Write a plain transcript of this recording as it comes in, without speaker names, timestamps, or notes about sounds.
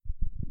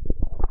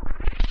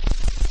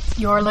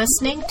You're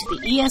listening to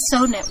the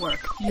ESO Network,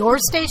 your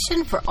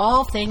station for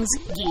all things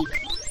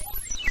geek.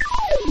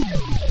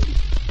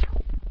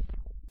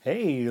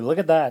 Hey, look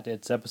at that.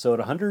 It's episode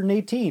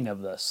 118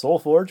 of the Soul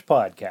Forge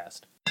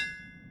podcast.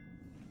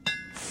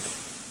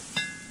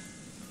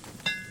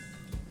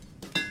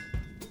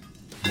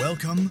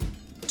 Welcome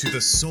to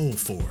the Soul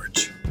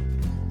Forge,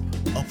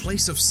 a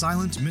place of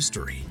silent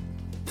mystery,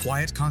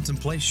 quiet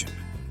contemplation,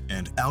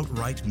 and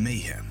outright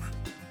mayhem.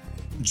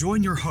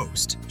 Join your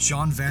host,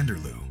 Sean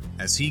Vanderloo,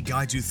 as he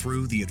guides you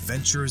through the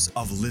adventures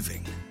of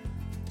living.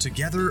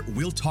 Together,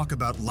 we'll talk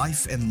about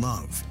life and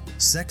love,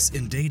 sex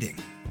and dating,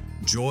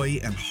 joy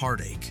and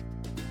heartache,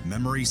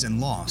 memories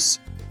and loss,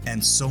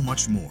 and so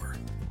much more.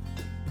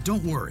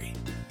 Don't worry,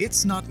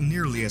 it's not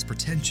nearly as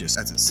pretentious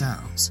as it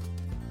sounds.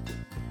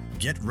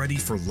 Get ready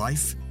for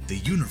life, the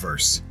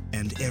universe,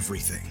 and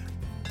everything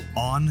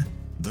on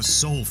the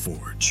Soul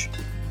Forge.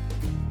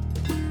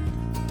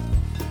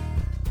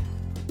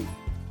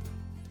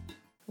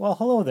 Well,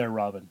 hello there,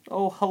 Robin.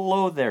 Oh,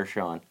 hello there,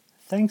 Sean.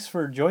 Thanks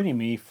for joining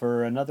me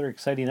for another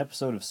exciting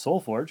episode of Soul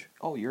Forge.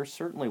 Oh, you're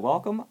certainly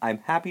welcome. I'm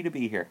happy to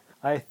be here.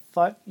 I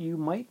thought you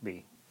might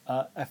be.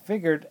 I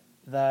figured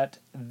that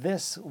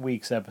this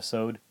week's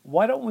episode,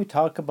 why don't we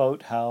talk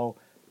about how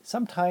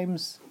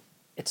sometimes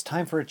it's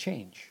time for a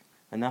change?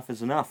 Enough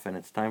is enough, and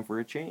it's time for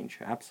a change.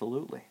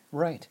 Absolutely.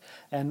 Right.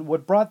 And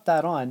what brought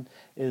that on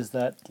is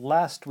that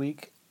last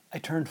week I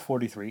turned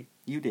 43.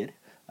 You did.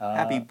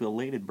 Happy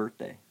belated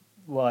birthday.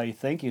 Why,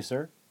 thank you,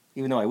 sir.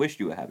 Even though I wished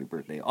you a happy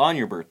birthday on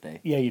your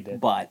birthday. Yeah, you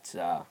did. But,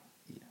 hey,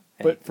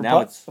 But for, now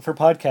it's for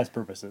podcast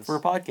purposes. for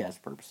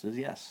podcast purposes,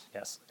 yes.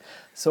 Yes.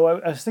 So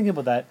I was thinking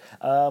about that.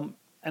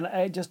 And I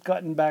had just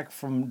gotten back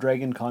from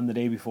Dragon Con the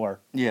day before.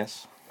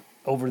 Yes.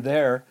 Over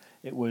there,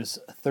 it was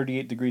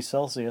 38 degrees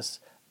Celsius.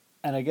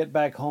 And I get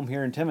back home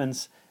here in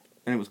Timmins.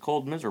 And it was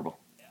cold and miserable.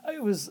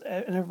 It was,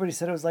 and everybody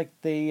said it was like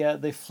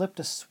they flipped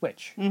a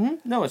switch.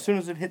 Mm-hmm. No, as soon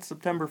as it hit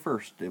September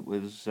 1st, it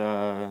was,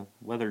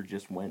 weather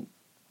just went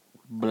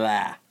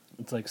blah.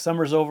 It's like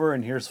summer's over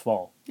and here's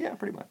fall. Yeah,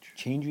 pretty much.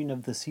 Changing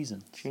of the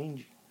seasons.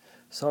 Change.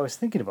 So I was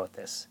thinking about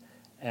this.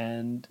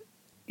 And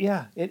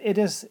yeah,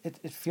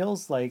 it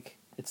feels like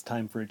it's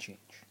time for a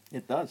change.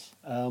 It does.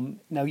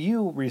 Now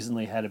you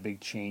recently had a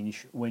big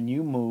change when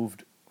you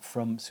moved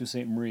from Sault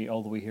Ste. Marie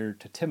all the way here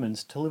to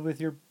Timmins to live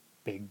with your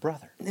big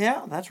brother.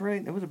 Yeah, that's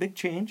right. It was a big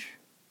change.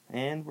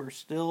 And we're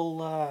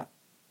still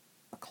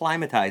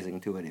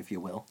acclimatizing to it, if you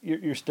will.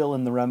 You're still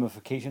in the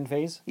ramification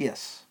phase?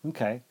 Yes.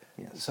 Okay.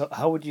 Yes. So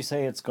how would you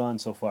say it's gone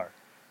so far?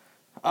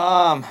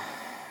 I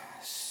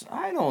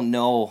don't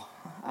know.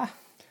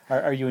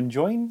 Are you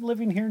enjoying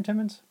living here in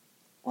Timmins?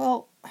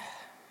 Well,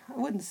 I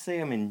wouldn't say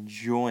I'm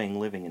enjoying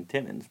living in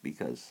Timmins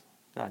because,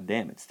 god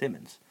damn, it's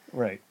Timmins.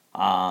 Right.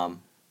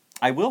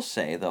 I will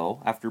say,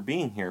 though, after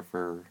being here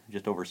for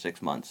just over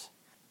 6 months,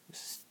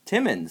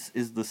 Timmins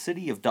is the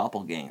city of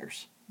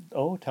doppelgangers.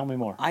 Oh, tell me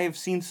more. I have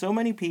seen so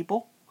many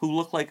people who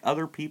look like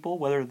other people,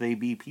 whether they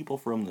be people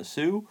from the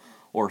Sioux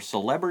or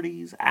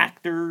celebrities,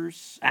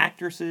 actors,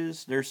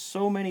 actresses. There's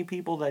so many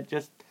people that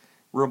just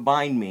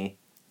remind me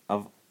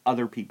of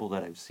other people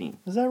that I've seen.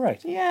 Is that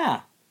right?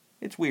 Yeah,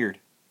 it's weird.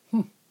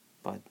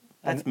 But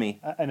that's me.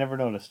 I never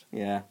noticed.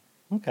 Yeah.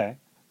 Okay.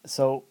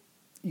 So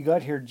you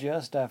got here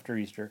just after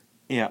Easter.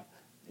 Yeah.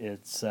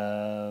 It's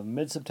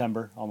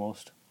mid-September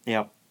almost.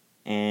 Yep.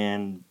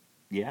 And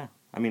yeah,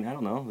 I mean, I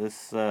don't know.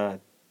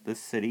 This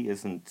city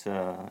isn't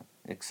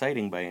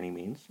exciting by any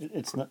means.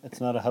 It's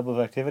not a hub of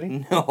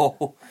activity?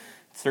 No,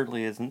 it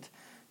certainly isn't.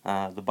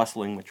 The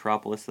bustling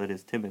metropolis that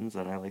is Timmins,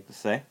 that I like to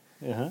say.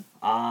 Uh-huh.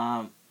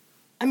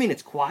 I mean,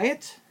 it's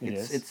quiet. It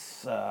is.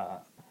 It's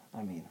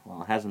I mean,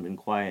 well, it hasn't been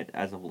quiet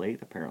as of late.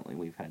 Apparently,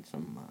 we've had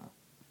some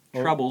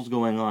troubles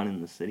going on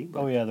in the city.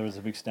 But Oh yeah, there was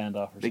a big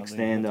standoff or big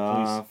something. with the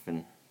police. standoff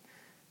and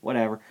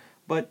whatever.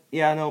 But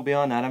yeah, no,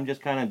 beyond that, I'm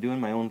just kind of doing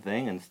my own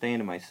thing and staying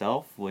to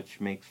myself,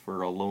 which makes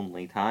for a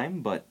lonely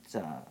time. But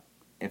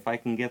if I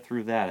can get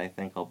through that, I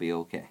think I'll be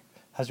okay.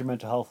 How's your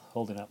mental health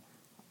holding up?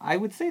 I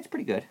would say it's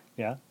pretty good.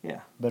 Yeah? Yeah.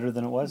 Better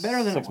than it was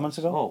Better than 6 it was. months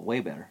ago? Oh, way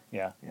better.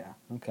 Yeah. Yeah.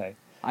 Okay.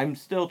 I'm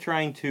still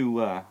trying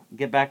to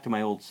get back to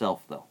my old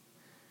self, though.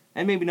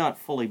 And maybe not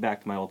fully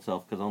back to my old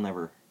self, because I'll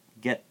never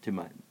get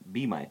to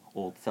be my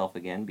old self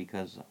again,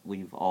 because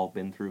we've all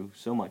been through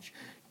so much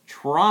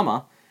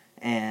trauma,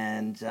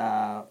 and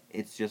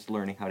it's just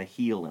learning how to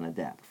heal and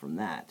adapt from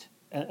that.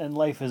 And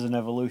life is an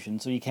evolution,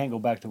 so you can't go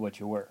back to what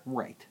you were.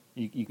 Right.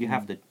 You You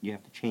have to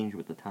change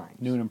with the times.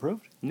 New and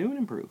improved? New and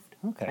improved.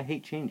 Okay. I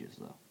hate changes,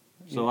 though.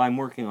 So I'm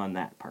working on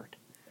that part.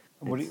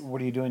 What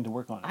are you doing to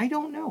work on it? I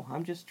don't know.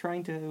 I'm just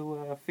trying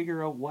to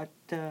figure out what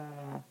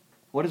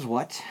is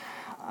what.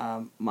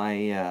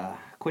 My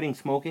quitting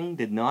smoking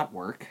did not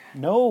work,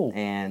 No.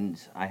 and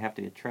I have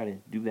to try to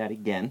do that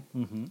again.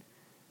 Mm-hmm.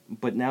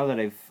 But now that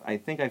I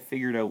think I've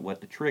figured out what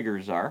the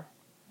triggers are,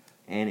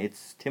 and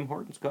it's Tim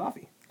Hortons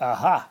coffee,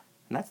 Aha.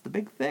 and that's the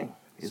big thing.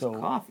 Is So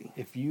coffee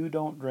if you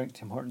don't drink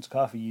Tim Hortons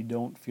coffee, you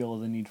don't feel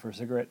the need for a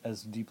cigarette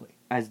as deeply.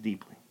 as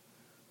deeply.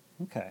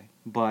 Okay.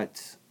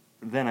 But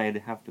then I'd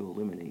have to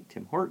eliminate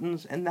Tim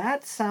Hortons, and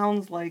that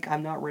sounds like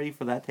I'm not ready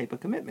for that type of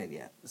commitment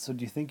yet. So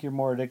do you think you're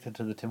more addicted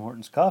to the Tim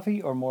Hortons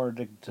coffee or more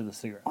addicted to the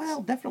cigarettes?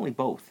 Well, definitely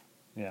both.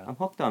 Yeah. I'm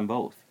hooked on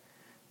both.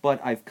 But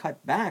I've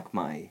cut back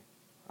my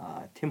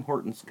Tim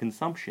Hortons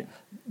consumption.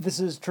 This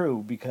is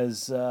true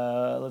because,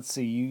 let's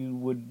see, you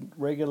would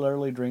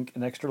regularly drink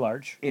an extra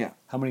large. Yeah.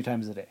 How many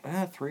times a day?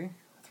 3.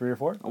 3 or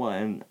 4? Well,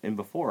 and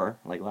before,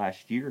 like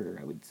last year,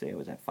 I would say I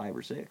was at 5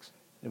 or 6.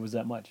 It was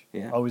that much?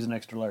 Yeah. Always an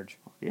extra large?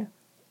 Yeah.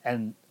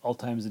 And all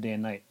times of day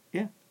and night?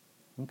 Yeah.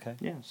 Okay.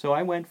 Yeah. So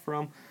I went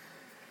from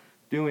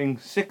doing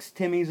 6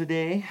 Timmies a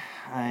day,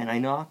 and I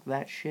knocked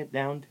that shit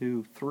down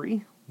to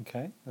 3.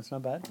 Okay, that's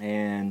not bad.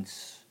 And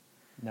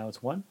Now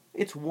it's 1?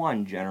 it's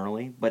 1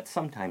 generally, but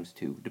sometimes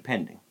 2,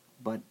 depending.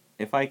 But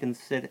if I can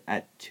sit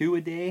at 2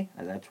 a day,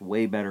 that's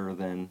way better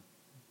than,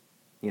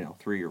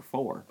 3 or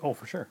 4. Oh,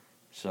 for sure.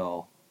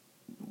 So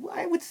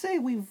I would say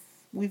we've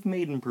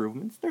made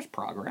improvements. There's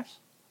progress.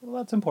 Well,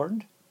 that's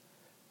important.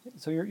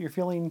 So you're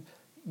feeling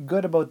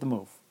good about the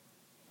move.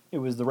 It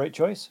was the right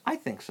choice? I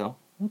think so.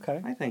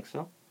 Okay. I think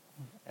so.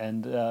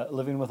 And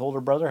living with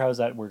older brother, how's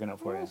that working out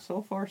for Well, you?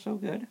 so far so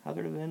good.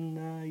 Other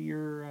than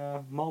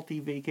your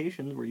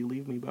multi-vacations where you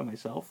leave me by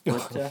myself.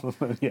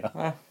 But,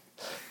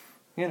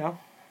 Yeah.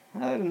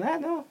 Other than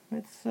that, no.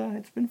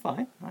 It's been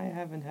fine. I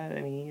haven't had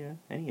any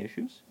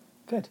issues.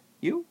 Good.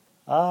 You?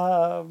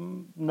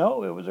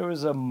 No, there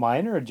was a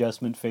minor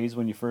adjustment phase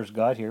when you first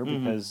got here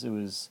Mm-hmm. because it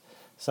was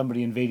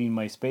somebody invading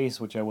my space,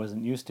 which I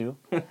wasn't used to.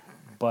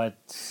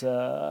 But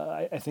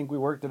I think we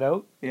worked it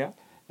out. Yeah.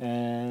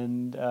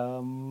 And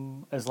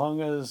as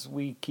long as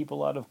we keep a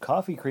lot of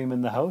coffee cream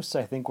in the house,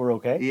 I think we're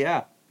okay.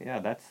 Yeah. Yeah,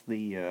 that's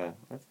the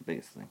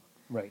biggest thing.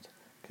 Right.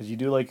 Because you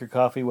do like your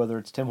coffee, whether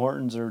it's Tim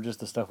Hortons or just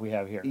the stuff we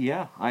have here.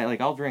 Yeah,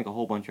 I'll drink a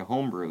whole bunch of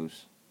home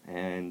brews,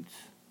 and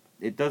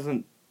it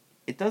doesn't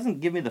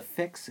give me the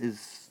fix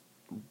is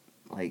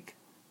like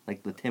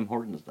the Tim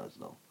Hortons does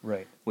though,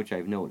 Right. which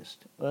I've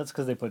noticed. Well, that's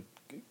because they put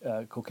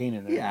cocaine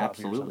in there. Yeah,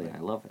 absolutely, I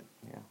love it.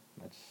 Yeah,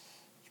 that's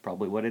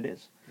probably what it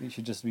is. You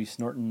should just be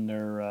snorting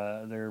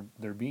their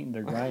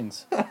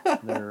grinds,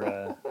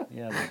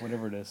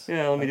 whatever it is.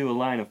 Yeah, let me do a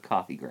line of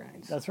coffee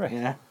grinds. That's right.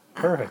 Yeah,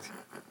 Perfect.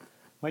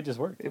 Might just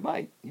work. it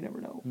might. You never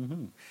know.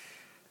 Mm-hmm.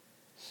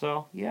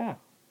 So yeah,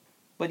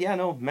 but yeah,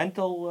 no,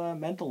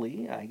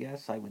 mentally, I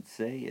guess I would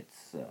say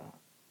it's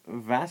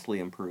vastly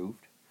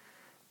improved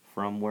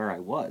from where I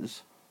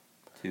was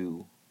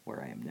to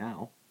where I am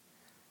now.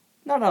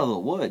 Not out of the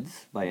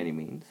woods by any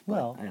means. But,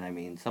 Well. and I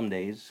mean, some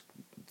days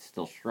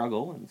still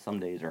struggle, and some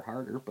days are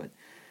harder. But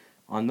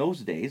on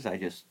those days, I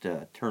just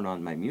turn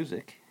on my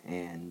music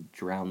and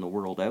drown the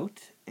world out,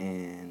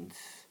 and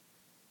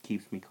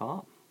keeps me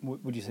calm.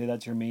 Would you say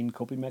that's your main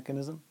coping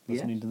mechanism? Yes.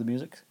 Listening to the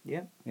music?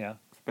 Yeah, Yeah.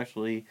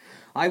 especially,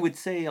 I would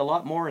say a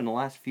lot more in the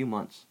last few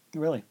months.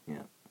 Really?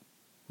 Yeah.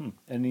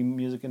 Any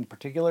music in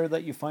particular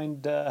that you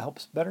find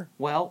helps better?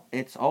 Well,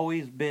 it's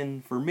always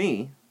been, for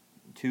me,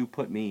 to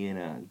put me in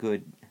a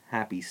good,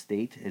 happy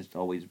state, has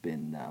always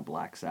been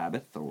Black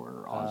Sabbath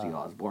or Ozzy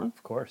Osbourne.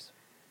 Of course.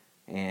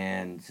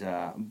 And,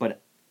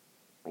 but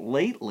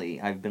lately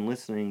I've been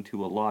listening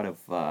to a lot of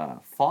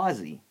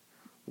Fozzy,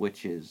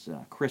 which is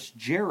Chris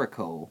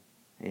Jericho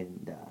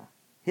and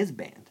his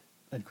band.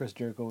 And Chris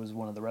Jericho is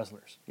one of the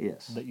wrestlers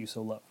Yes. that you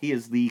so love. He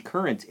is the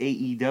current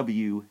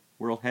AEW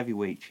World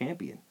Heavyweight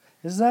Champion.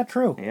 Is that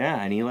true? Yeah,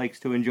 and he likes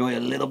to enjoy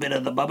a little bit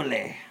of the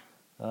bubbly.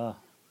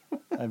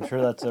 I'm sure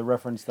that's a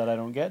reference that I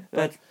don't get.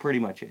 That's pretty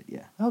much it,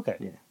 yeah. Okay.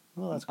 Yeah.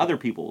 Well, that's good. Other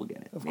people will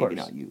get it. Of Maybe course.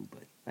 not you,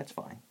 but that's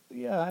fine.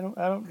 Yeah, I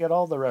don't get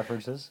all the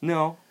references,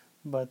 No.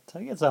 but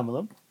I get some of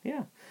them.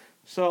 Yeah.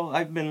 So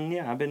I've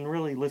been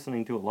really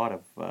listening to a lot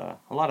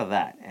of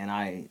that,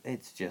 and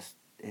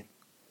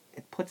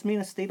it puts me in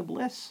a state of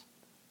bliss.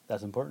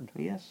 That's important.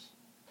 Yes.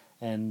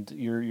 And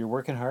you're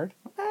working hard?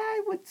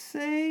 I would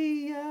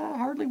say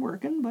hardly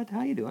working, but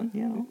how you doing?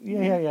 You know.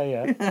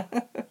 Yeah.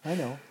 I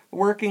know.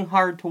 Working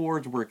hard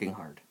towards working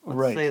hard. Let's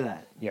Right. say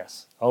that.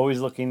 Yes. Always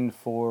looking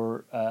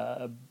for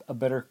a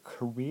better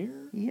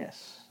career,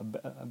 Yes.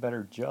 a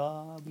better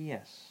job,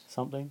 Yes.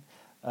 something.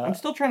 I'm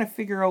still trying to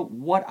figure out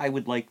what I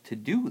would like to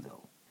do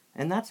though,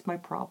 and that's my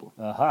problem.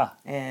 Aha.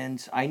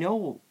 And I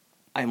know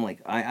I'm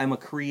I'm a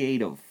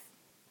creative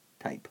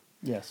type.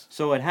 Yes.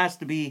 So it has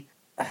to be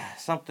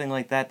something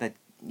like that,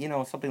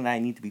 something that I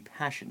need to be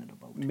passionate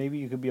about. Maybe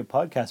you could be a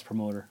podcast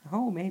promoter.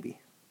 Oh,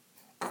 maybe.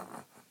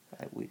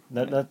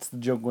 That's the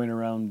joke going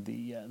around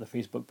the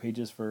Facebook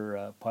pages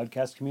for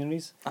podcast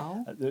communities.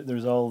 Oh.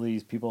 There's all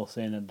these people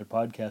saying that they're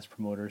podcast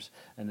promoters,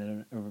 and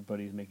then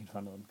everybody's making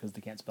fun of them because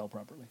they can't spell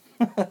properly.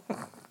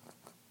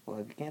 Well,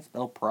 if you can't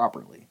spell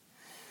properly.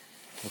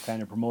 What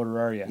kind of promoter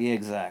are you? Yeah,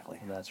 exactly.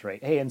 That's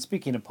right. Hey, and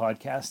speaking of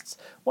podcasts,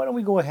 why don't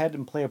we go ahead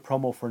and play a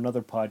promo for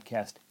another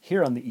podcast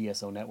here on the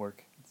ESO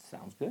Network?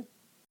 Sounds good.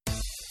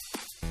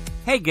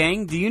 Hey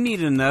gang, do you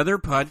need another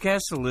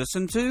podcast to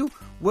listen to?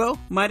 Well,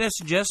 might I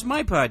suggest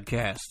my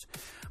podcast?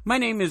 My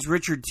name is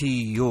Richard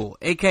T. Yule,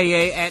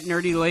 aka at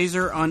Nerdy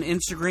Laser on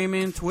Instagram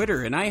and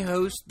Twitter, and I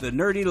host the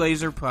Nerdy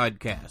Laser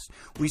podcast.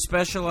 We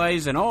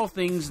specialize in all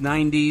things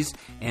 90s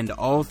and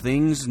all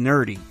things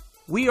nerdy.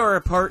 We are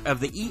a part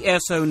of the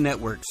ESO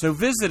Network, so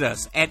visit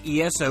us at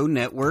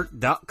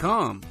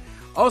esonetwork.com.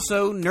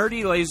 Also,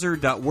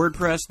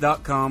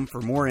 nerdylaser.wordpress.com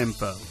for more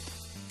info.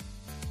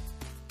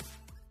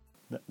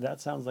 That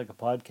sounds like a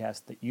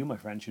podcast that you, my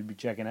friend, should be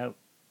checking out.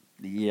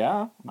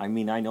 Yeah, I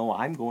mean, I know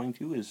I'm going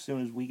to as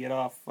soon as we get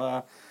off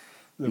the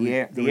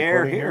air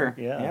recording here.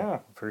 Yeah,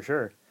 for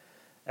sure.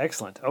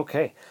 Excellent.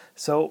 Okay,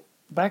 so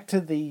back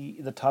to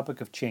the topic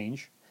of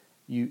change.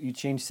 You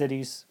change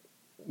cities,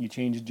 you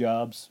change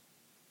jobs,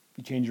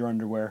 you change your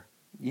underwear.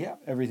 Yeah.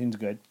 Everything's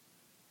good.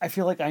 I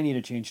feel like I need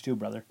a change too,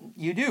 brother.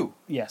 You do?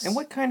 Yes. And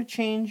what kind of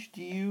change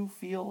do you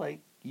feel like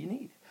you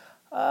need?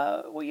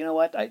 Well, you know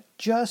what? I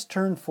just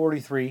turned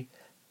 43,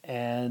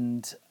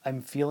 and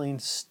I'm feeling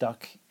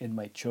stuck in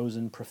my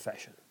chosen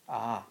profession.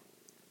 Ah,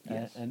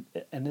 yes. And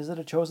is it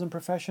a chosen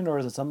profession, or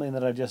is it something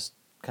that I just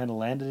kind of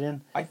landed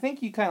in? I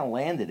think you kind of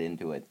landed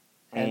into it,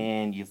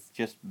 and you've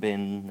just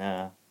been,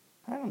 I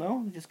don't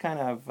know, just kind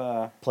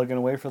of... plugging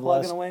away for the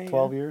last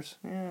 12 years?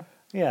 Yeah.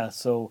 Yeah,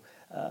 so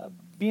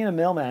being a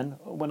mailman,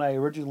 when I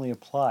originally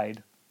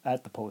applied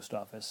at the post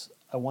office,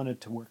 I wanted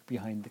to work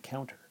behind the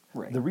counter,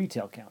 Right. the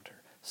retail counter,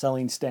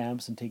 selling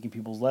stamps and taking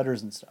people's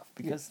letters and stuff,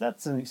 because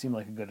that seemed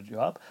like a good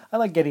job. I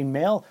like getting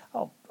mail.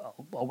 I'll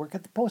work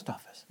at the post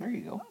office. There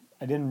you go.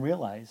 I didn't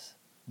realize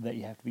that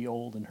you have to be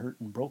old and hurt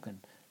and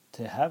broken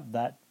to have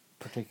that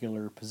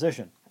particular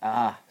position.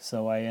 Ah,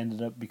 So I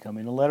ended up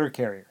becoming a letter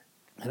carrier,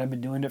 and I've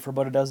been doing it for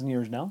about a dozen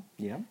years now,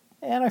 yeah.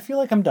 and I feel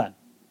like I'm done.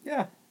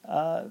 Yeah.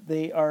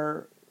 They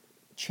are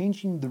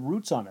changing the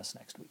routes on us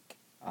next week.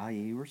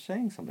 You were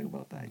saying something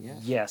about that,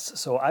 yes. Yes,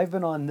 so I've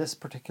been on this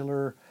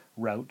particular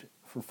route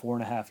for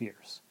 4.5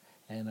 years,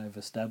 and I've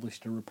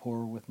established a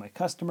rapport with my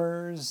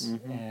customers,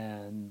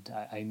 and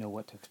I know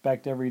what to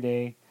expect every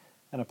day,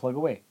 and I plug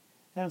away.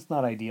 And it's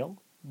not ideal,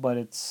 but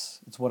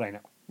it's what I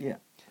know. Yeah.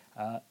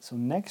 So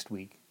next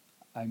week,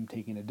 I'm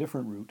taking a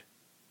different route.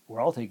 We're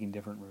all taking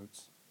different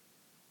routes.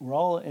 We're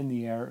all in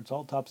the air. It's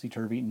all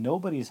topsy-turvy.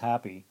 Nobody's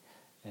happy,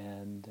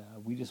 and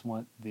we just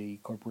want the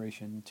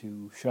corporation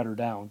to shut her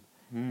down.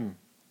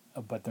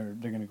 But they're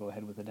going to go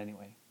ahead with it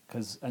anyway.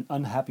 Because an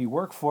unhappy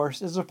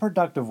workforce is a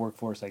productive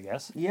workforce, I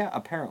guess. Yeah,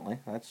 apparently.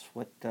 That's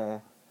what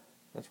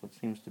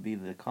seems to be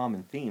the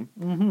common theme.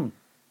 Mm-hmm.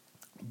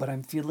 But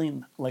I'm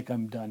feeling like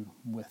I'm done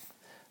with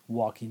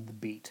walking the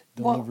beat,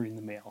 delivering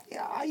the mail.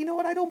 Yeah, you know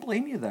what? I don't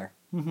blame you there.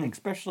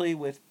 Especially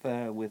with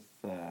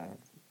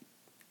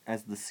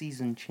as the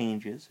season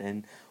changes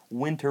and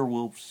winter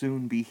will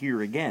soon be here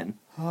again.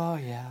 Oh,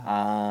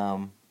 yeah.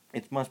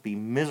 It must be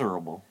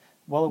miserable.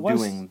 Well, it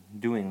was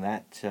doing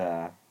that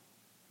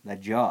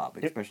job,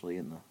 especially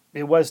in the...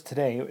 It was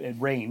today. It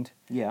rained.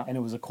 Yeah. And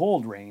it was a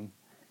cold rain,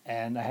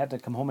 and I had to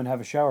come home and have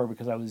a shower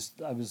because I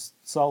was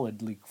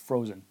solidly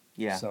frozen.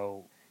 Yeah.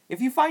 So if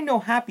you find no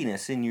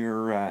happiness in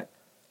your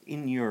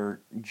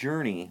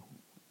journey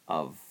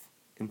of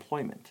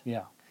employment,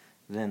 yeah,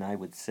 then I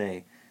would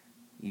say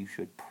you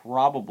should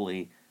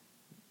probably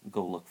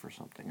go look for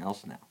something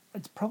else now.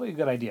 it's probably a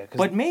good idea.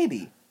 But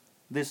maybe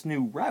this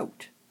new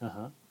route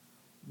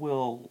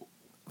will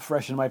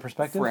freshen my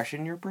perspective.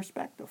 freshen your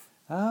perspective.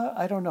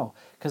 I don't know,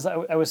 because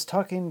I was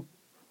talking,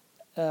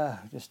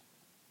 just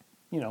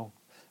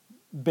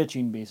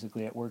bitching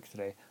basically at work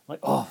today. Like,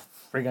 oh,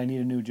 frig, I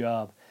need a new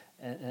job,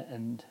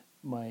 and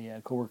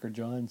my coworker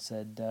John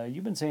said,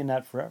 "You've been saying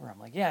that forever." I'm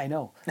like, "Yeah, I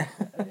know,"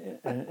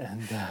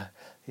 and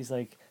he's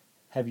like,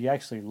 "Have you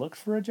actually looked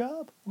for a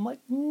job?" I'm like,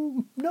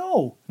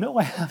 "No,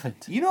 I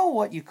haven't." You know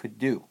what you could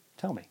do?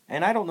 Tell me.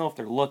 And I don't know if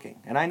they're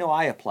looking. And I know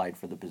I applied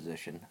for the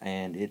position,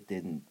 and it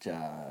didn't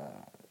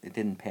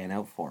pan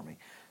out for me.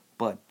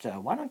 But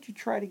why don't you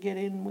try to get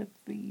in with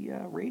the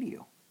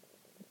radio?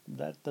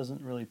 That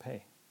doesn't really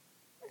pay.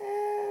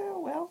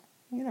 Well,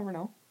 you never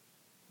know.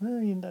 I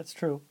mean, that's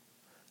true.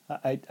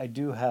 I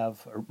do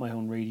have my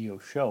own radio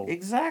show.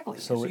 Exactly.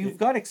 So So you've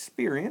got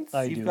experience.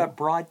 I You've do. got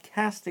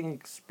broadcasting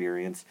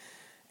experience.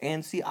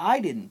 And see, I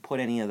didn't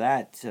put any of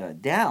that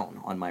down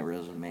on my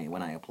resume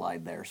when I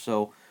applied there.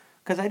 So,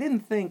 because I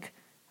didn't think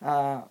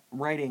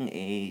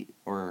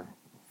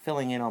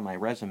filling in on my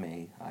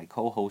resume, I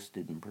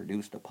co-hosted and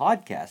produced a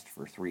podcast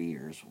for 3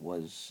 years,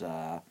 was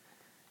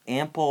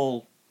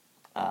ample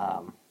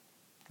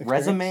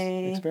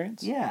resume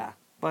experience? Yeah,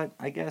 but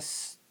I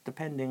guess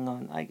depending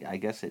on, I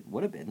guess it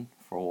would have been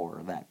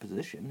for that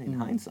position in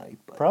hindsight.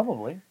 But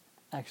Probably.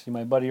 Actually,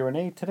 my buddy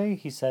Renee today,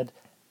 he said,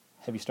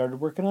 "Have you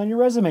started working on your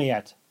resume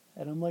yet?"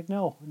 And I'm like,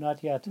 "No,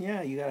 not yet."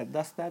 yeah, you gotta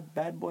dust that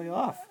bad boy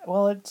off.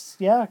 Well,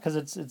 because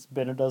it's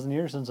been a dozen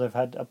years since I've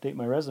had to update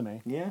my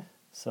resume. Yeah.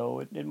 So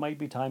it might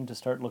be time to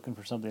start looking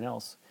for something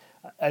else.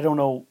 I don't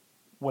know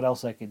what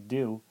else I could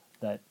do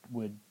that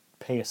would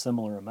pay a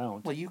similar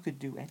amount. Well, you could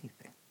do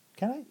anything.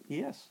 Can I?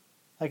 Yes,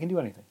 I can do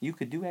anything. you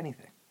could do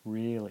anything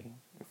Really?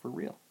 for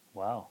real.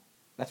 Wow.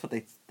 That's what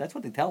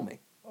they tell me.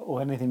 Oh,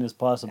 anything is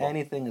possible.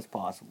 Anything is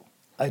possible.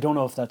 I don't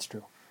know if that's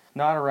true.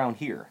 Not around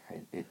here.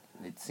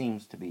 It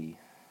seems to be,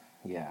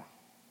 yeah.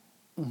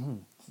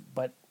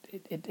 But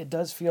it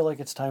does feel like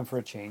it's time for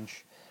a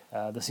change.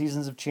 The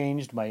seasons have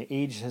changed. My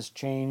age has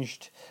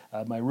changed.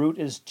 My route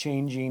is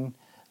changing.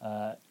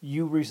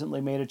 You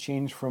recently made a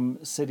change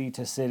from city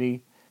to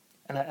city.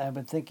 And I've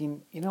been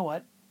thinking, you know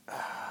what?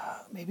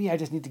 Maybe I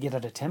just need to get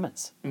out of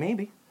Timmins.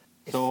 Maybe.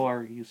 So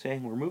are you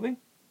saying we're moving?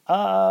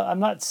 I'm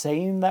not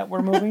saying that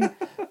we're moving,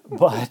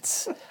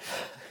 but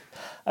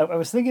I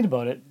was thinking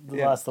about it the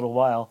last little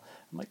while.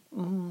 I'm like,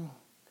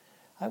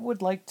 I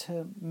would like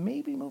to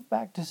maybe move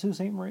back to Sault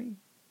Ste. Marie,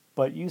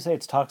 but you say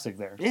it's toxic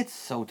there. It's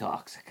so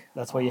toxic.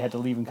 That's why you had to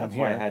leave and come That's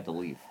here. why I had to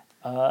leave.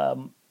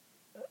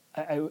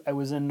 I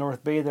was in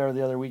North Bay there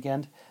the other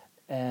weekend,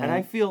 And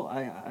I feel,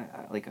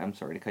 I'm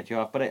sorry to cut you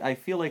off, but I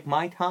feel like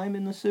my time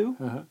in the Sioux,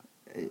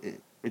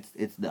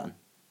 it's done.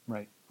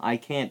 Right. I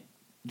can't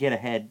get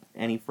ahead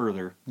any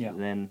further Yeah.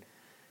 than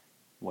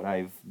what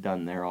I've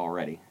done there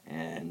already.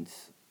 And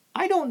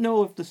I don't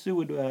know if the Sioux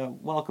would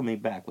welcome me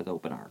back with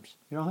open arms.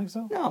 You don't think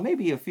so? No,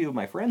 maybe a few of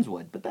my friends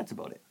would, but that's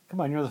about it.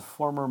 Come on, you're the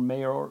former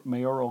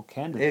mayoral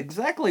candidate.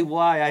 Exactly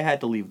why I had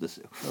to leave the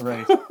Sioux.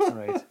 Right,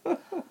 right.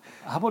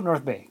 How about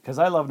North Bay? Because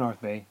I love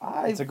North Bay.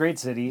 It's a great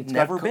city. It's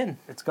never got been.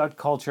 It's got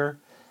culture.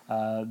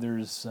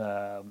 There's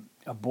a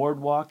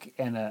boardwalk,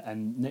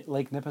 and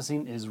Lake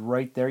Nipissing is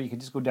right there. You can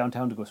just go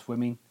downtown to go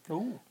swimming.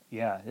 Ooh.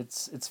 Yeah,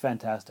 it's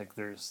fantastic.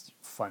 There's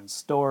fun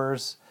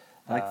stores.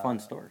 I like fun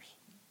stores.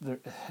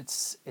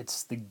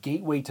 It's the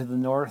gateway to the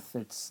north.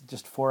 It's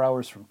just 4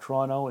 hours from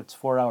Toronto. It's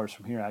 4 hours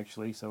from here,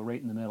 actually, so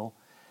right in the middle.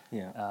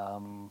 Yeah.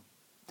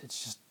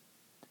 It's just,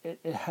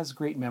 it has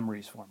great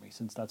memories for me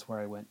since that's where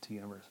I went to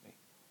university.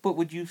 But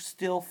would you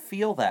still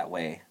feel that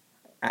way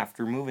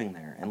after moving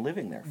there and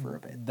living there for a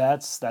bit?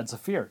 That's a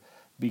fear,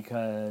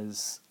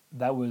 because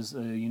that was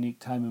a unique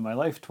time in my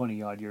life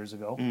 20 odd years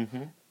ago,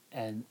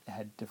 and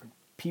had different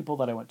people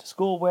that I went to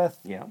school with,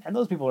 Yeah. and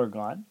those people are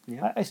gone.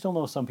 Yeah. I still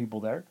know some people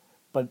there,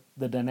 but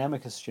the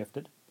dynamic has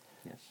shifted.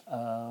 Yes.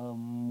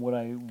 Would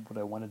I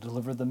want to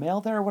deliver the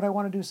mail there, or would I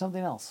want to do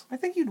something else? I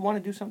think you'd want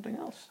to do something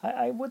else.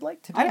 I would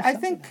like to do I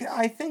something think else.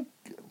 I think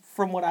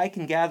from what I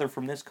can gather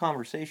from this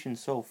conversation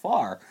so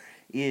far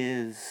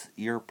is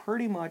you're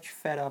pretty much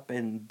fed up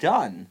and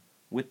done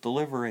with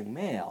delivering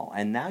mail,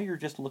 and now you're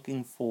just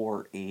looking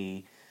for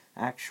a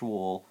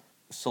actual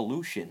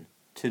solution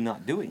to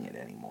not doing it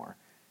anymore.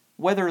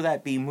 Whether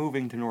that be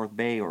moving to North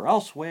Bay or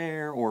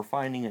elsewhere, or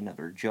finding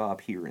another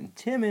job here in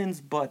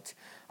Timmins, but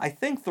I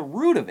think the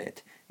root of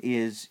it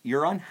is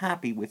you're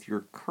unhappy with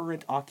your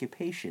current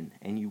occupation,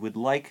 and you would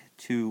like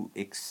to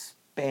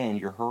expand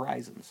your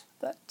horizons.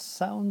 That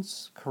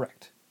sounds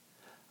correct.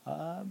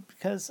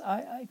 Because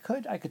I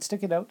could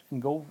stick it out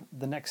and go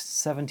the next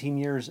 17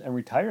 years and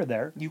retire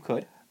there. You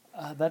could.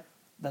 That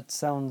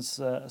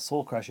sounds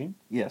soul crushing.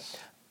 Yes.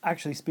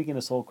 Actually, speaking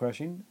of soul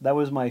crushing, that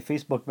was my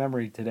Facebook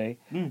memory today.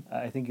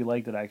 I think you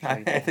liked it,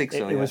 actually. I think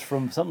so, It was yeah.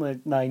 from something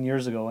like 9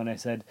 years ago, and I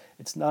said,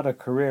 it's not a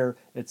career,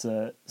 it's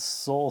a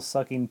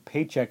soul-sucking,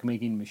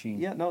 paycheck-making machine.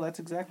 Yeah, no, that's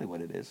exactly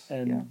what it is.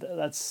 And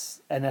yeah.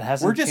 and it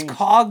hasn't We're just changed.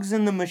 cogs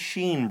in the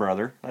machine,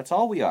 brother. That's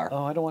all we are.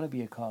 Oh, I don't want to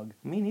be a cog.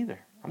 Me neither.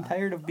 I'm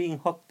tired of being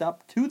hooked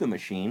up to the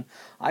machine.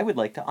 I would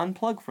like to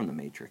unplug from the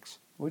matrix.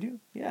 Would you?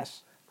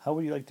 Yes. How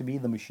would you like to be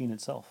the machine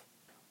itself?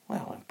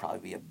 Well, it'd probably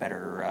be a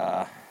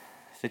better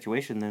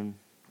situation than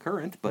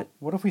current, but,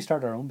 What if we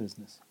start our own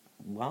business?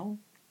 well,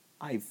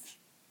 I've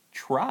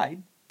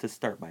tried to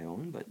start my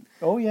own, but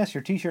Oh, yes,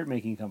 your t-shirt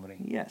making company.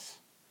 yes.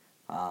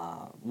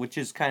 Which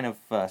is kind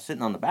of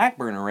sitting on the back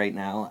burner right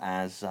now,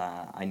 as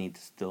I need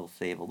to still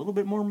save a little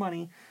bit more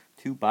money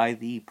to buy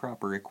the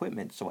proper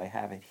equipment so I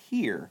have it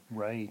here.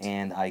 Right.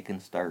 And I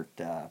can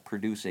start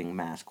producing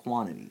mass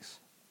quantities.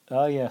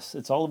 Oh, yes,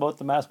 it's all about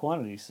the mass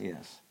quantities.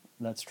 Yes.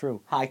 That's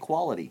true. High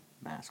quality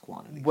mass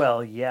quantities.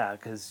 Well, yeah,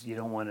 because you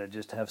don't want to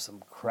just have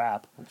some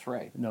crap. That's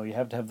right. No, you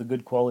have to have the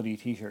good quality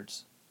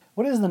t-shirts.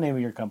 What is the name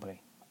of your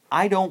company?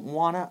 I don't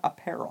wanna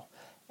apparel.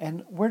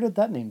 And where did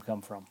that name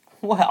come from?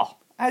 Well,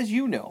 as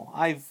you know,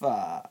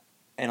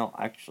 and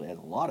actually as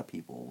a lot of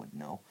people would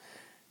know,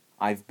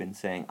 I've been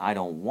saying I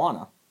don't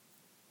wanna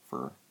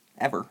for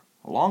ever,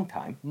 a long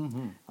time.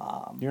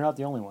 Mm-hmm. You're not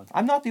the only one.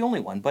 I'm not the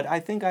only one, but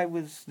I think I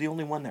was the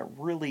only one that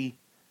really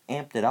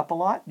amped it up a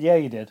lot Yeah,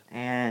 you did.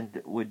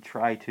 and would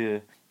try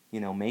to,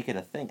 make it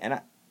a thing.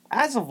 And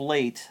as of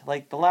late,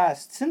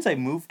 since I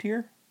moved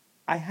here,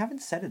 I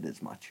haven't said it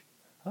as much.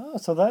 Oh,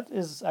 so that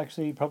is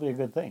actually probably a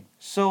good thing.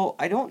 So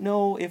I don't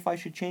know if I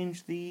should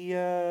change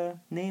the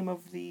name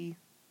of the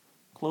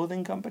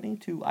clothing company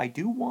to I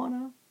Do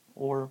Wanna,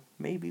 or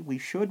maybe we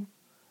should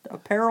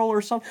apparel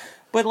or something.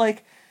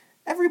 But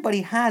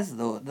everybody has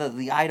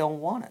the I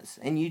don't wannas,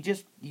 and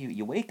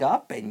you wake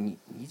up and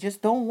you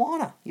just don't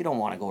wanna. You don't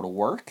want to go to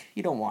work.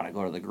 You don't want to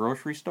go to the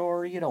grocery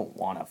store. You don't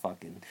want to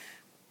fucking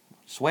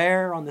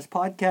swear on this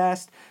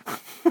podcast.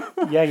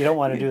 Yeah, you don't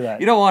want to do that.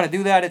 You don't want to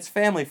do that. It's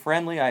family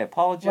friendly. I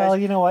apologize. Well,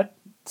 you know what?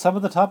 Some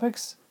of the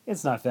topics,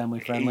 it's not family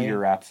friendly.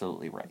 You're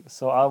absolutely right.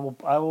 So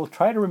I will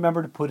try to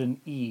remember to put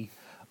an E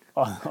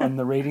on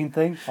the rating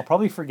thing. I'll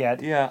probably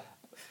forget. Yeah.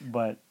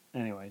 But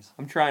Anyways,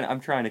 I'm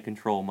trying to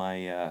control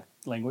my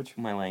language.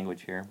 my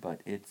language here,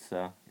 but it's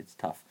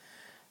tough.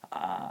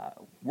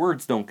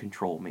 Words don't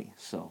control me,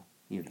 so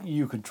you know.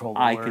 You control the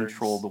I words.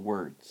 control the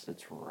words.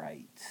 That's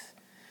right.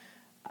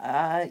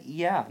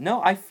 Yeah.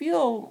 No, I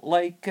feel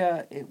like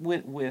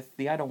with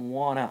the I don't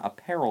wanna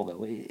apparel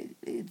though,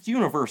 it's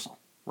universal,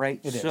 right?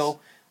 It is. So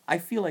I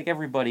feel like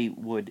everybody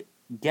would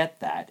get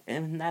that,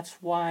 and that's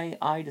why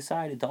I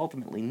decided to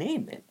ultimately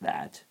name it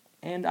that.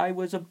 And I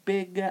was a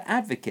big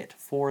advocate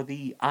for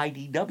the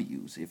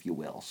IDWs, if you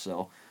will.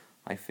 So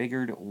I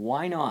figured,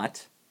 why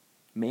not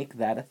make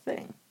that a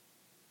thing?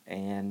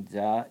 And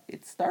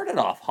it started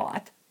off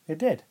hot. It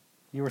did.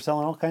 You were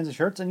selling all kinds of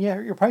shirts, and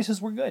yeah, your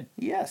prices were good.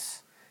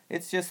 Yes.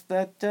 It's just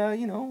that,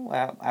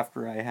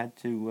 after I had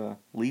to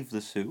leave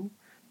the Sioux,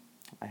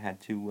 I had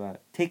to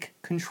take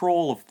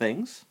control of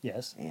things.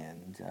 Yes.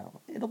 And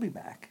it'll be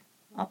back.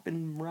 Up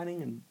and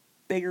running and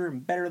bigger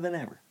and better than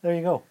ever. There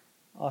you go.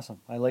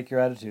 Awesome. I like your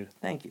attitude.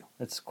 Thank you.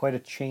 It's quite a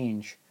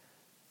change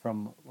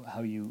from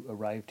how you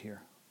arrived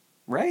here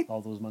Right?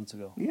 all those months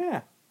ago.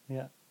 Yeah.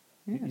 Yeah.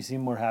 Yeah. You seem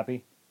more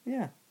happy,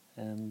 Yeah.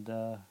 and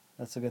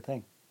that's a good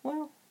thing.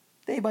 Well,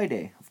 day by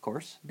day, of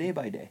course. Day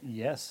by day.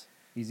 Yes.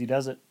 Easy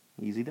does it.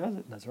 Easy does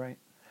it. That's right.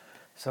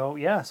 So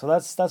yeah, so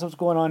that's what's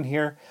going on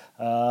here.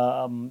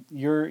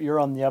 You're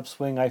on the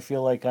upswing. I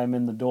feel like I'm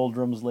in the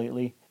doldrums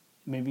lately.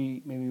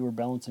 Maybe we're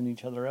balancing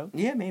each other out.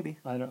 Yeah, maybe.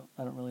 I don't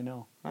really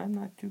know. I'm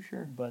not too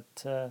sure. But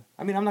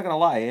I mean, I'm not going to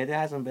lie. It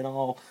hasn't been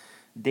all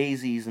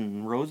daisies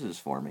and roses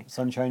for me.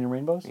 sunshine and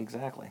rainbows.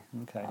 Exactly.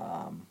 Okay.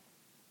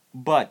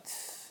 But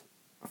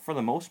for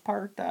the most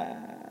part,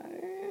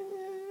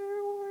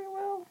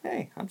 well,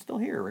 hey, I'm still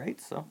here, right?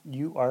 So,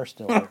 You are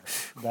still here.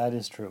 That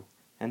is true.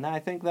 and I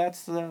think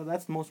that's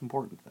the most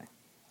important thing.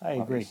 I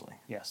agree. Obviously.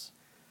 Yes.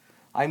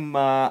 I'm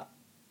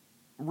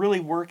really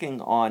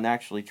working on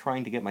actually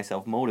trying to get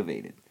myself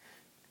motivated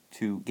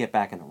to get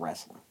back into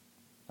wrestling.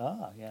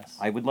 Ah, yes.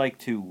 I would like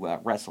to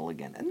wrestle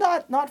again, and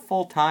not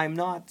full time,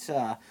 not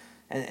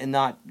and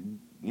not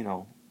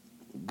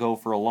go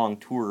for a long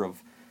tour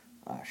of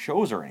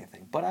shows or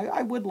anything. But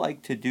I would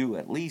like to do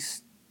at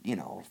least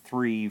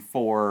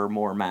 3-4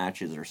 more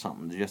matches or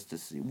something just to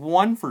see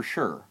one for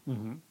sure.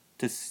 Mm-hmm.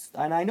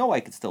 And I know I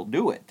could still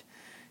do it.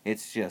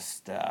 It's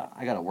just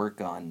I got to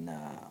work on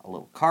a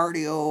little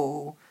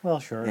cardio Well,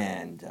 sure.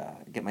 and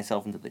get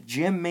myself into the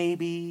gym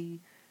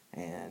maybe.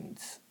 And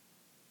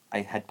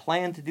I had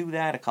planned to do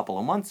that a couple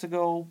of months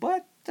ago,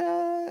 but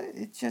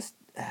it just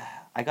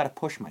I got to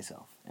push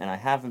myself, and I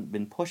haven't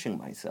been pushing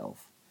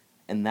myself,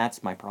 and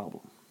that's my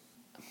problem.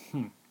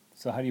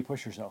 So how do you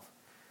push yourself?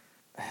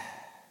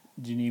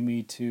 Do you need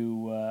me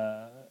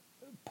to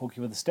poke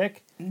you with a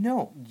stick?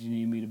 No, Do you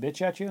need me to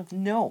bitch at you?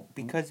 no,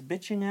 because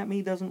bitching at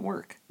me doesn't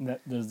work.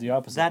 That does the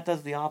opposite. That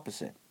does the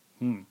opposite.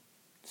 Hmm.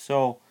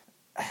 So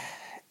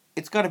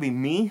it's got to be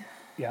me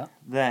Yeah.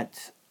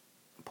 that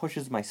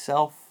pushes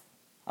myself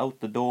out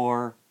the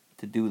door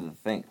to do the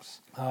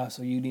things.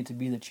 So you need to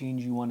be the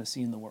change you want to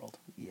see in the world.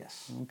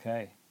 Yes,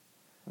 Okay.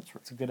 that's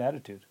right. That's a good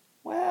attitude.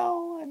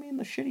 Well, I mean,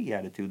 the shitty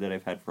attitude that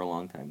I've had for a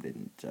long time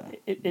didn't.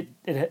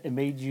 It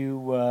made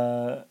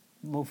you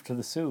move to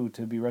the Sioux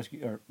to be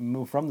rescued, or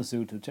move from the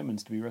Sioux to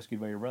Timmins to be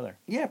rescued by your brother.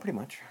 Yeah, pretty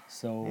much.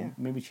 So Yeah.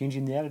 maybe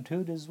changing the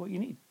attitude is what you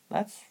need.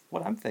 That's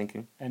what I'm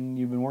thinking. And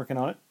you've been working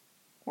on it,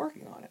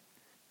 Working on it.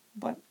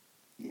 But,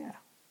 yeah,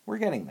 we're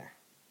getting there.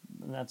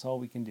 and that's all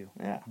we can do.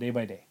 Yeah, Day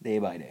by day. day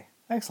by day.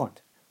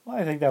 Excellent. Well,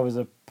 I think that was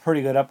a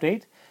pretty good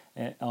update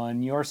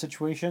on your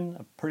situation,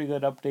 a pretty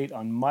good update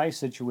on my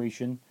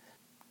situation.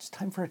 It's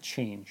time for a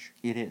change.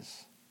 It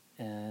is.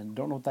 And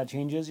don't know what that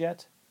change is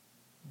yet,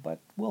 but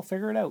we'll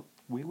figure it out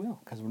We will.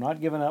 because we're not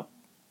giving up.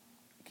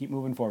 Keep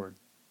moving forward.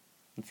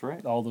 That's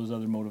right. All those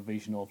other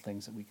motivational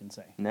things that we can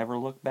say. Never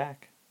look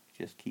back.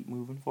 Just keep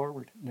moving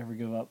forward. Never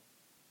give up.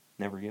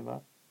 Never give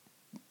up.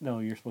 No,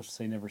 you're supposed to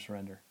say never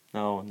surrender.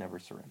 No, never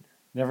surrender.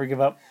 Never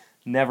give up.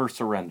 Never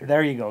surrender.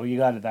 There you go. You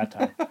got it that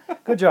time.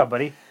 Good job,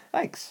 buddy.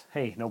 Thanks.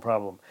 Hey, no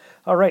problem.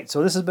 All right,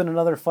 so this has been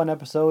another fun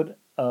episode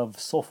of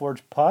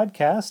Soulforge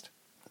Podcast.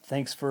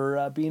 Thanks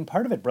for being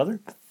part of it, brother.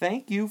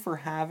 Thank you for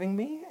having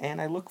me,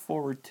 and I look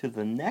forward to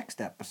the next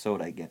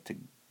episode I get to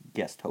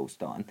guest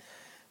host on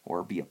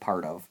or be a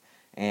part of.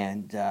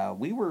 And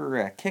we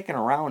were kicking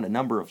around a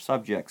number of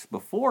subjects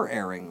before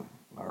airing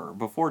or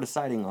before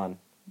deciding on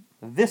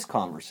this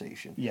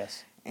conversation.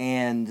 Yes.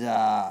 And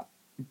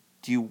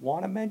do you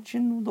want to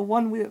mention the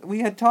one we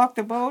had talked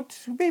about?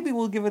 Maybe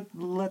we'll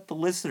let the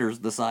listeners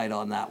decide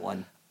on that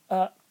one.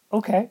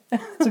 Okay,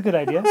 that's a good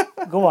idea.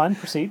 Go on,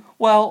 proceed.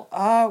 Well,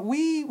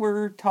 we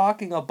were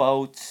talking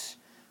about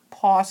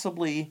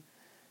possibly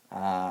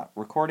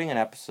recording an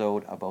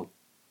episode about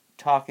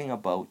talking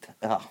about...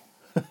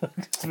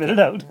 Spit it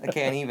out. I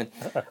can't even.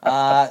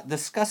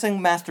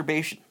 Discussing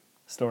masturbation.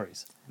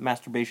 Stories.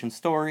 Masturbation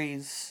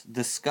stories,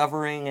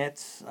 discovering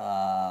it,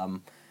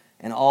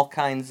 and all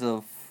kinds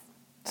of...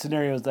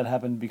 Scenarios that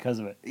happened because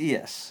of it.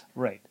 Yes.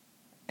 Right.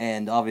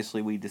 And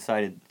obviously we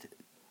decided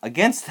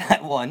against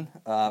that one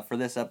for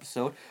this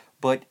episode.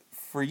 But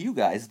for you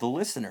guys, the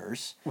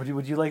listeners... Would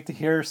you like to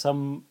hear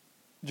some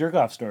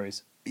jerk-off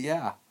stories.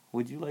 Yeah.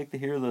 Would you like to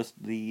hear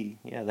the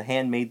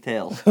handmade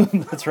tales?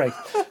 That's right.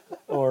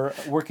 Or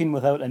working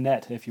without a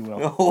net, if you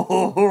will.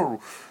 Oh,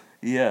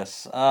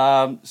 yes.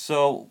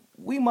 So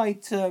we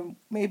might,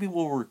 maybe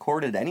we'll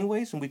record it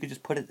anyways, and we could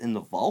just put it in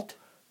the vault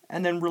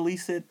and then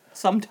release it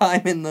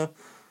sometime in the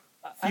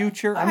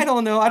future. I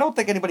don't know. I don't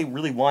think anybody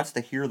really wants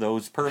to hear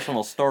those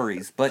personal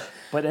stories, but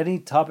any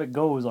topic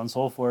goes on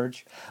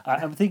SoulForge.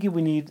 I'm thinking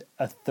we need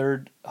a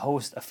third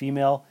host, a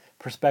female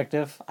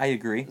perspective. I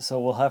agree. So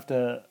we'll have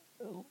to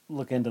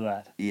look into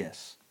that.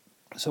 Yes.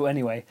 So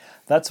anyway,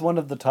 that's one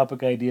of the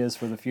topic ideas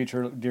for the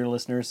future, dear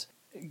listeners.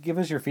 Give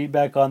us your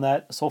feedback on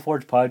that.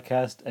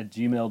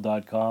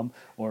 soulforgepodcast@gmail.com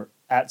or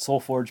at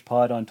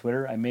soulforgepod on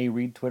Twitter. I may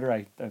read Twitter.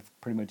 I've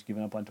pretty much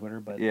given up on Twitter,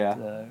 but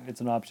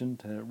it's an option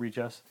to reach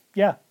us.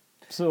 Yeah.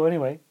 So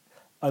anyway,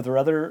 are there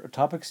other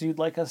topics you'd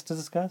like us to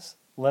discuss?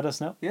 Let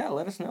us know. Yeah,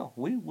 let us know.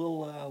 We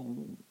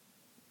will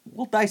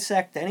we'll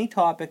dissect any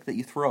topic that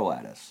you throw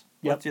at us.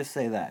 Yep. Let's just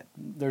say that.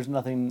 There's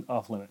nothing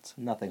off limits.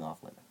 Nothing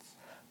off limits.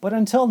 But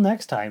until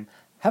next time,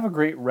 have a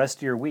great rest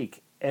of your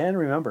week. And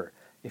remember,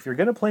 if you're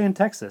going to play in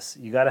Texas,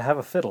 you got to have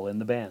a fiddle in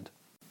the band.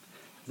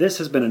 This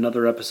has been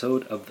another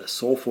episode of the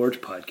SoulForge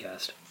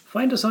Podcast.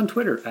 Find us on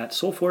Twitter at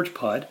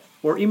SoulForgePod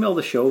or email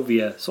the show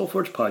via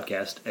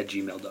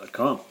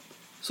soulforgepodcast@gmail.com.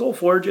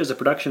 SoulForge is a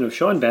production of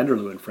Sean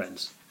Vanderloo and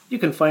Friends. You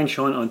can find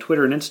Sean on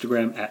Twitter and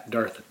Instagram at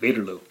Darth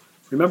Vaderloo.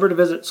 Remember to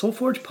visit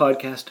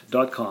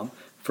soulforgepodcast.com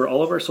for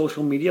all of our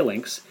social media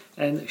links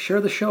and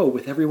share the show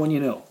with everyone you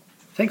know.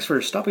 Thanks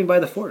for stopping by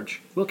the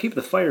Forge. We'll keep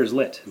the fires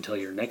lit until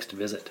your next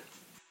visit.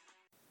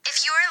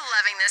 If you're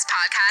loving this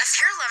podcast,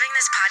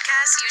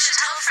 you should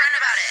tell a friend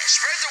about it.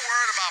 Spread the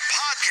word about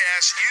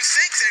podcasts you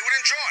think they would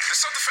enjoy.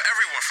 There's something for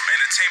everyone, from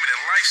entertainment and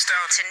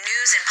lifestyle To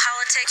news and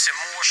politics and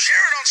more.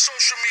 Share it on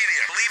social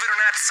media. Believe it or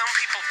not, some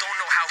people don't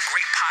know how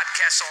great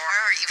podcasts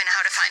are. or even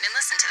how to find and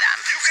listen to them.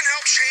 You can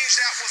help change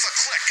that with a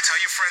click. Tell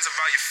your friends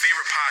about your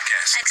favorite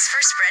podcast. Thanks for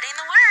spreading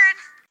the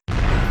word.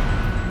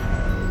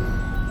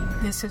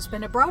 This has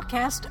been a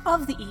broadcast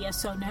of the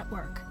ESO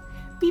Network.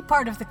 Be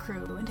part of the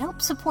crew and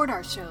help support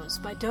our shows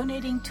by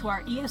donating to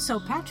our ESO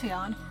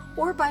Patreon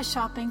or by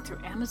shopping through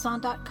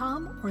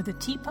Amazon.com or the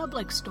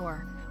TeePublic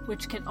store,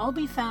 which can all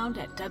be found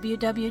at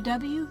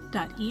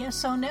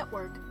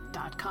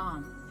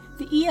www.esonetwork.com.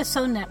 The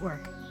ESO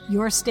Network,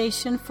 your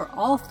station for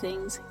all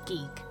things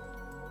geek.